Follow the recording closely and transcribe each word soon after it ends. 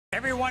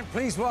Everyone,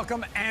 please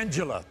welcome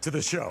Angela to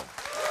the show.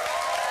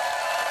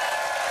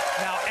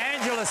 Now,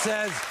 Angela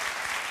says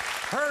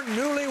her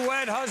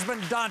newlywed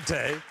husband,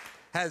 Dante,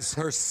 has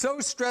her so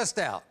stressed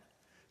out,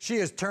 she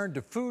has turned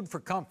to food for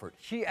comfort.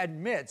 She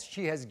admits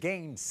she has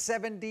gained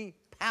 70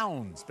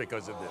 pounds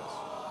because of this.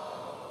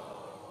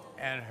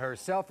 And her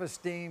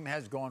self-esteem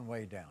has gone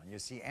way down. You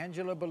see,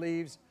 Angela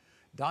believes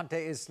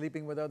Dante is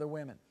sleeping with other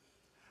women.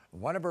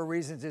 One of her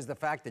reasons is the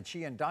fact that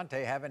she and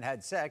Dante haven't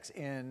had sex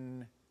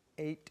in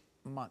 8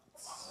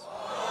 months.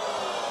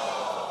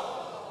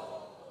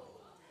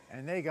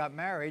 And they got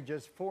married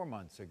just 4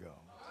 months ago.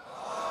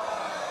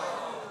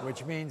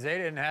 Which means they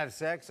didn't have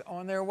sex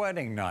on their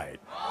wedding night.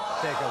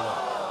 Take a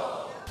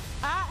look.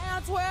 I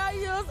am 12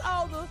 years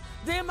older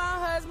than my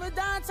husband,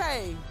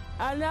 Dante.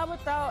 I never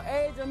thought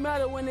age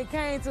mattered when it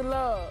came to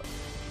love.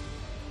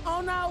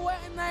 On our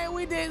wedding night,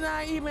 we did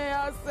not even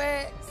have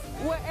sex.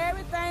 With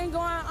everything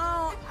going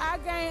on, I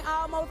gained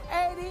almost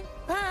 80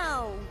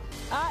 pounds.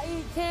 I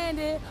eat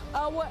candy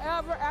or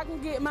whatever I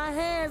can get my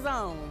hands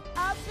on.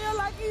 I feel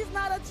like he's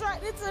not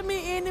attracted to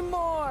me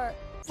anymore.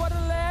 For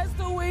the last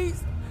 2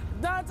 weeks,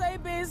 Dante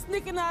been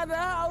sneaking out of the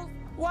house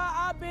while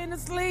I've been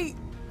asleep.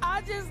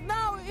 I just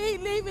know he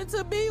leaving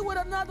to be with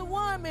another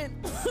woman.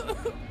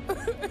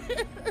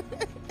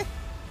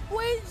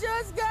 We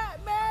just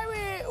got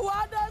married.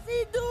 Why does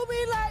he do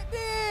me like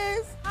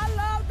this? I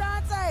love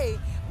Dante,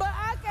 but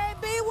I can't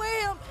be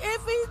with him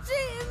if he's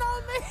cheating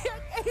on me.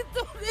 I can't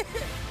do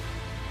this.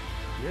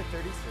 You're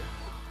 36.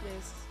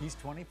 Yes. He's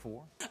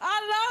 24. I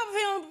love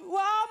him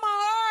with all my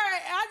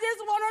heart. I just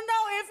want to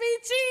know if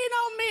he's cheating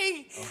on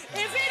me.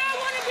 Okay. If he don't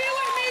want to be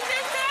with me,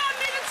 just tell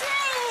me the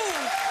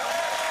truth.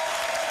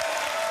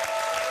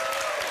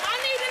 I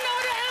need to know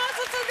the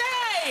answer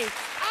today.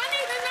 I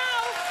need to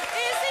know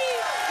if he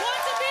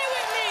wants to be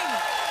with me.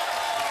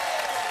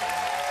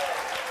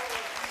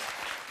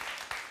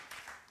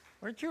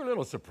 Weren't you a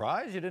little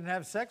surprised you didn't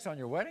have sex on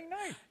your wedding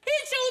night? He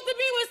chose to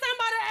be with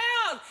somebody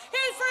else.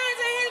 His friends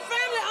and his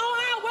family on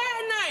our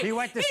wedding night. He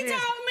went to see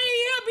told me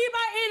he'll be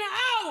back in an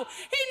hour.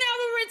 He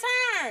never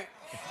returned.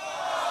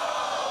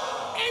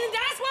 And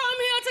that's why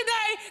I'm here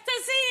today, to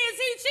see is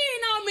he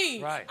cheating on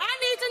me. Right. I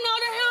need to know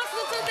the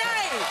answer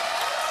today.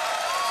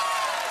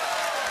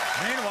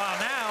 Meanwhile,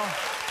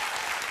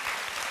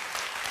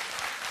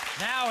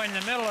 now in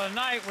the middle of the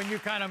night, when you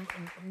kind of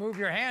move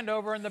your hand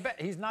over in the bed,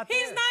 he's not there.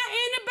 He's not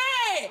in the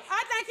bed.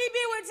 I think he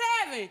be with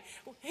Tevin.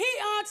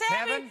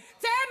 Tevin?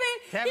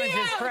 Tevin's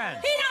his friend.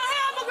 He don't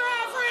have a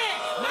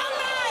girlfriend. I'm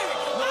married.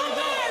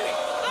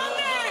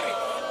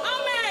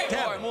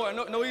 More.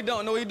 No, he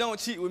don't. No, he don't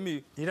cheat with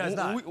me. He does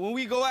not. When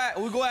we go out.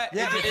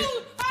 Yeah. How you gonna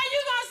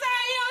say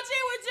he don't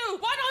cheat with you?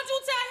 Why don't you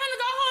tell him to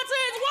go home to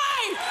his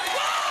wife?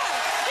 Why?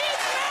 He's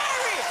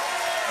married.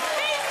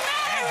 He's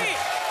married.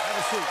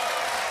 Have a seat.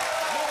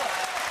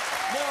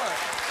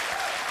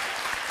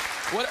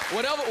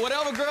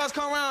 Whatever girls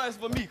come around, it's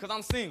for me, because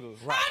I'm single.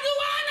 Right. How do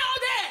I know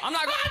that? I'm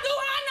not gonna... How do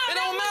I know it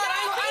don't matter.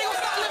 I ain't gonna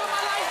stop living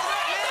my life.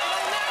 It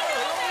don't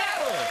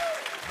matter.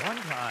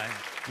 One time,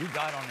 you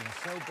got on him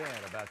so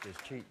bad about this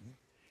cheating,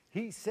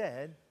 he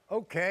said,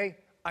 okay,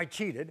 I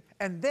cheated,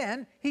 and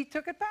then he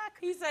took it back.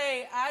 He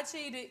said, I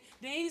cheated.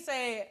 Then he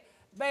said,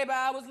 baby,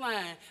 I was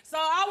lying. So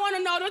I want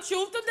to know the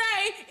truth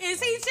today. Is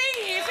he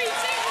cheating? If he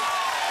cheating,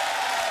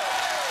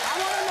 I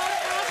want to know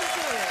the answer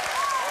to it.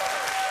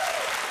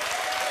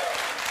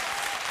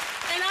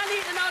 And I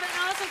need to know the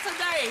answer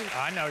today.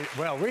 I know.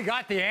 Well, we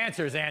got the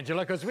answers,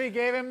 Angela, because we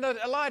gave him the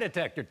lie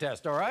detector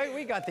test, all right?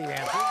 We got the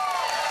answers.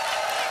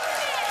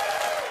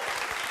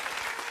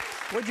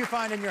 What'd you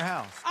find in your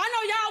house? I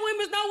know y'all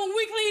women know when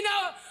we clean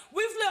up,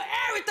 we flip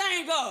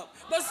everything up.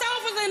 The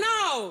sofas and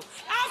all.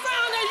 I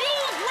found a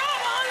used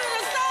rubber under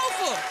the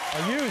sofa. A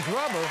used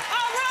rubber?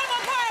 A rubber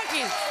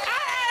parking. I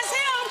asked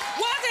him,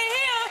 was it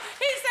him?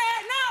 He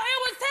said, no, it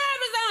was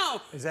Tavis on.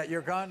 Is that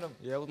your condom?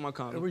 Yeah, it was my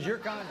condom. It was your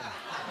condom?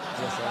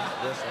 Yes, sir.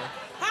 Yes, sir.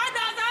 How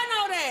does I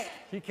know that?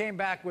 He came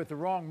back with the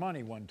wrong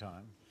money one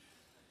time.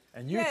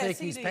 And you think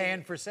he's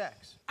paying for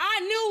sex? I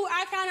knew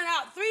I counted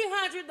out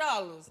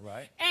 $300.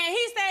 Right. And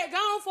he stayed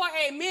gone for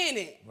a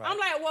minute. Right. I'm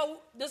like,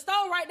 well, the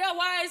store right there,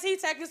 why is he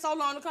taking so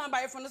long to come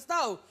back from the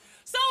store?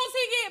 Soon as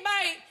he get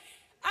back,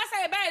 I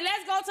say, babe,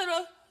 let's go to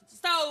the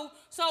store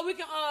so we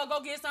can go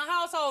get some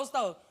household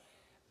stuff.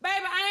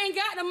 Baby, I ain't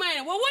got the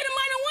money. Well, where the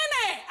money went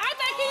at? I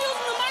think he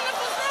using the money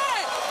for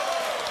sex.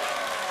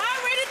 I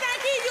really think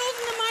he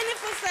using the money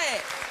for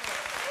sex.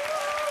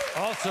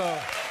 Also,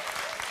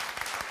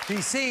 he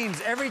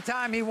seems, every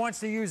time he wants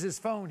to use his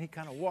phone, he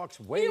kind of walks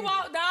way... He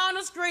walked down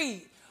the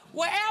street.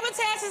 Whatever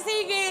taxes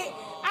he get,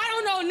 I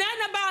don't know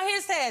nothing about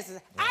his taxes.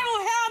 Right. I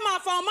don't have my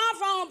phone. My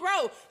phone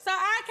broke. So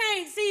I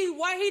can't see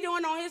what he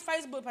doing on his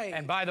Facebook page.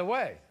 And by the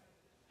way,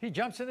 he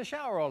jumps in the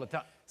shower all the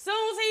time. Soon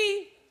as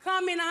he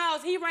come in the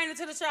house, he ran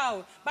into the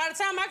shower. By the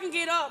time I can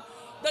get up,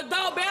 the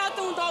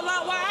bathroom door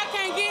locked while I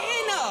can't get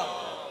in there.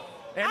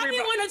 I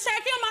didn't want to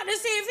check him out to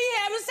see if he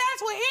having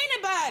sex with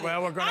anybody.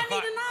 Well, I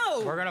need to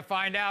know. We're going to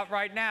find out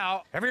right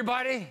now.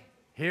 Everybody,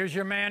 here's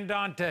your man,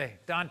 Dante.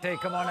 Dante,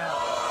 come on out.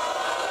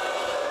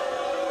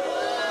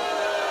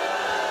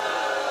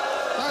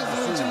 Nice to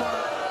meet you,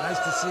 Maury. Nice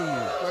to see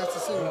you. Nice to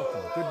see you.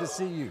 Welcome. Good to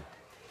see you.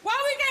 Why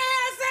we can't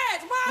have sex?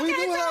 Why I We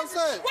can't do have touch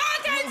sex. Why I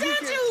can't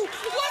touch you?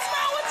 What's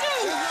wrong with you?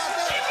 It's not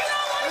that. If you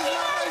don't want to be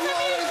hard to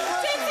me,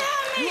 just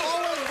tell me. You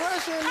always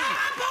pressuring me.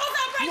 I'm supposed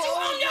to press you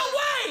on your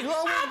way. You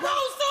always I'm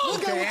supposed to.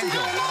 Look at what you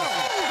doing now. Look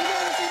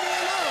at what you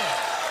doing now.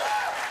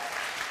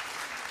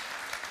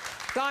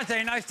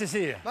 Dante, nice to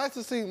see you. Nice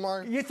to see you,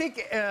 Maury. You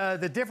think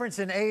the difference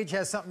in age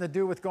has something to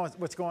do with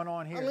what's going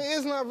on here? I mean,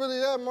 it's not really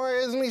that, Maury.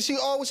 It's me. She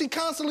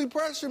constantly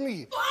pressured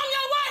me. Well, I'm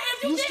your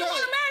wife. If you didn't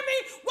want to marry me,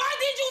 why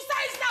did you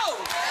say so?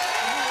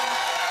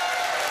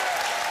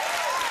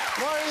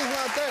 Maury, it's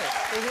not that.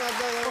 It's not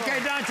that at all. Okay,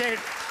 Dante,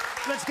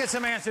 let's get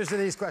some answers to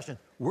these questions.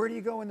 Where do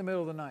you go in the middle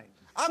of the night?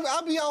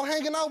 I be out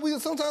hanging out.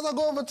 Sometimes I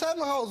go over to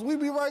Tevin's house. We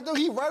be right there.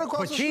 He right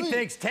across But the she street.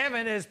 thinks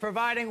Tevin is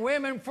providing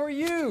women for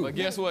you. But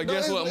guess what? No,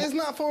 Guess what? It's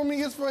not for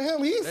me. It's for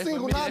him. He's That's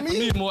single, for not That's for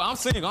me. more. I'm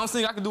single. I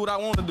can do what I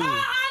want to do. I know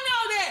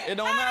that. It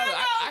don't matter.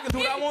 I can do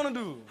what I want to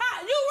do.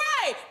 You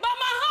right. But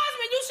my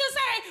husband, you should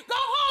say, go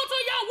home to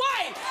your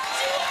wife.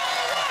 She was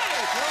the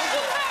wife.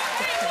 You have a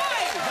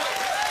wife.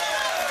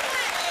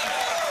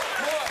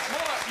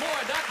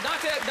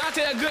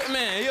 Dante a good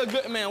man. He a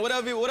good man.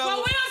 Whatever. But we'll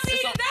see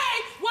today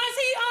once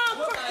he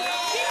give me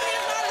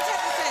his lie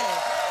detector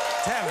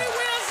test. Tevin. We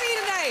will see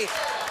today.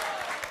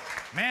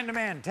 Man to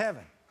man,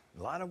 Tevin.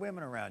 A lot of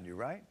women around you,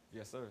 right?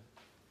 Yes, sir.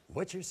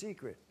 What's your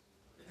secret?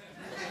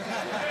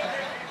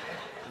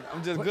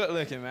 I'm just good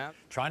looking, man.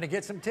 Trying to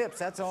get some tips,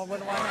 that's all.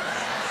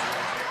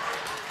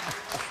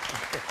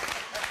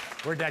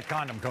 Where'd that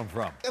condom come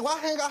from? If I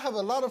have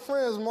a lot of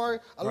friends, Maury.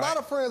 A lot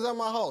of friends at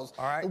my house.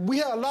 All right. We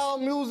have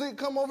loud music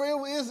come over here.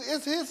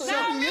 It's his.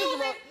 Loud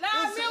music.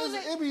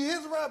 It be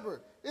his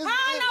rapper. I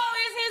know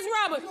it's his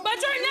rubber,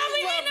 but you're never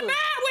in the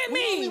bed with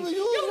me. We don't even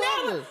use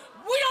rubber.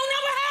 We don't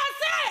never have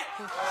sex.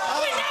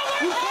 We never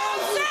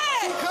have sex.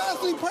 She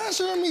constantly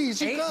pressuring me. I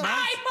ain't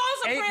supposed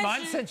to 8 pressure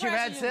months you, since you've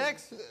had pressure you.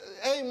 sex?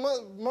 8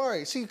 months,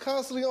 Maury. She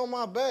constantly on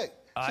my back.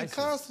 I She see.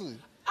 constantly.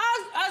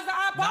 I'm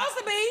supposed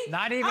to be.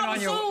 Not even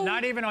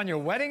on your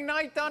wedding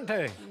night,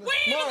 Dante? We didn't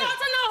even go to no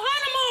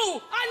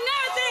honeymoon or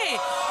nothing.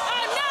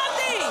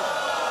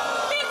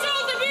 He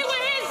chose to be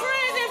with his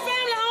friends and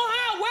family on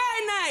our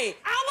wedding night.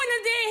 I wouldn't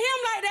have did him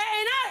like that,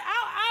 and I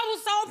was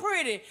so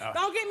pretty.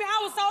 Don't get me, I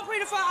was so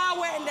pretty for our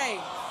wedding day.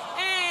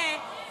 And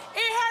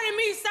it hurted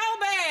me so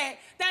bad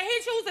that he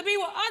chose to be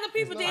with other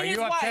people than his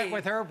wife. Are you upset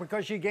with her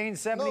because she gained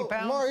 70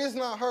 pounds? Maury, it's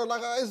not her.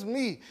 It's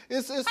me.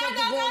 It's something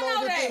going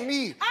on within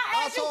me.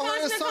 I told her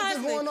it's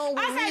something going on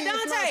with me. Dante,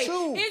 it's not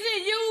you. Is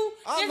it you?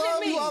 I Is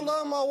love it me? you. I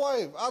love my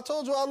wife. I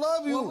told you I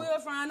love you. Well, we'll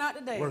find out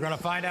today. We're gonna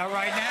find out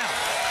right now.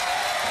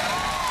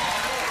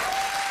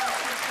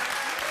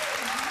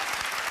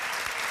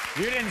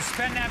 You didn't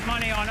spend that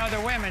money on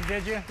other women,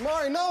 did you?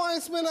 Maury, no, I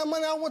ain't spend that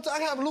money. I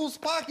have loose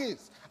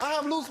pockets. I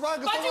have loose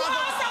pockets. But you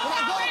also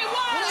already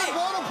won When I it.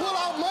 go to pull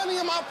out money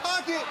in my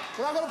pocket,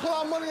 when I go to pull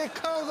out money, it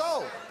comes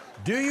out.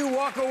 Do you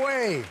walk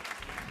away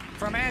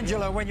from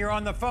Angela when you're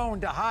on the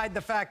phone to hide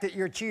the fact that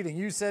you're cheating?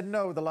 You said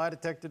no. The lie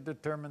detector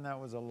determined that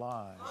was a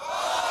lie.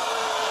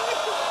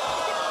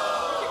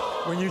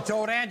 When you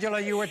told Angela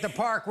you were at the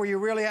park, were you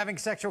really having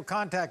sexual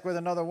contact with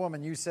another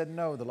woman? You said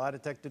no. The lie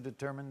detector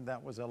determined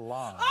that was a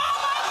lie.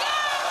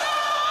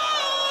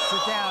 Sit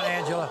down,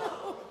 Angela.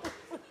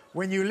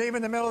 When you leave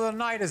in the middle of the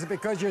night, is it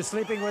because you're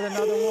sleeping with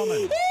another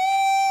woman?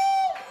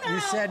 You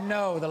said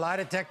no. The lie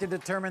detector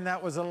determined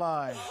that was a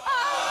lie. Everything.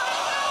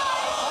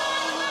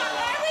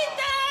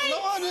 No,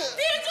 I didn't.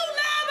 Did you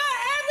lie about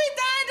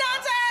everything,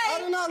 Dante? I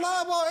did not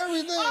lie about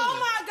everything. Oh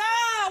my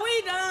God, we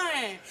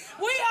done.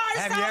 We are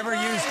Have so you ever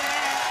good, used- man.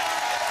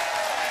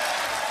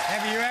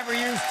 Have you ever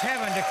used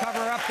Tevin to cover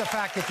up the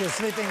fact that you're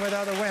sleeping with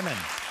other women?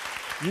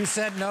 You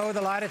said no.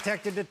 The lie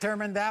detector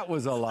determined that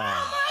was a lie.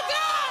 Oh my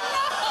God,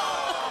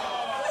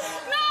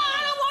 no. No, I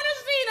don't want to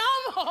see no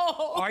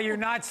more. Are you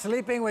not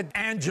sleeping with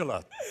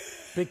Angela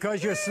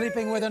because you're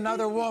sleeping with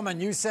another woman?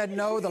 You said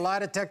no. The lie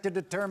detector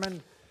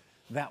determined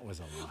that was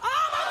a lie.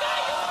 Oh my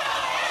God, you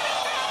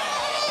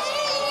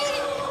found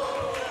everything.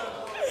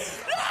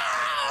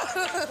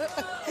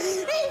 No.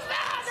 He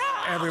found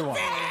out. Everyone.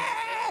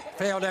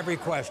 Failed every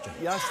question.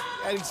 Yes,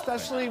 and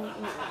especially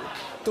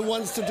the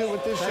ones to do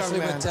with this Especially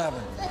young man. with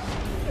Tevin.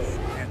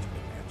 Angela.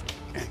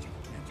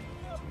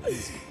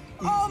 Easy.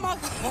 Oh my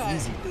God.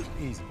 Easy.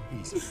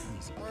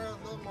 Maury, I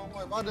love my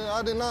wife. I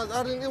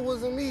didn't, it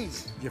wasn't me.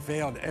 You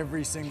failed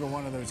every single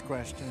one of those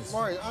questions.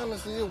 Maury,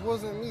 honestly, it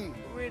wasn't me.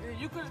 Really,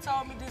 you could have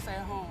told me this at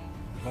home.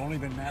 You've only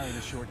been married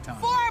a short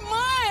time. 4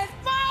 months.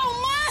 4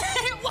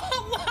 months.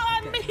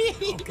 Why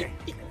me? Okay.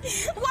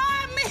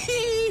 Why me?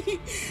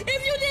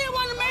 If you didn't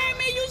want to marry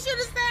me, you should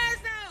have said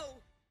so.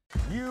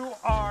 You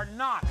are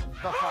not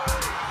the father.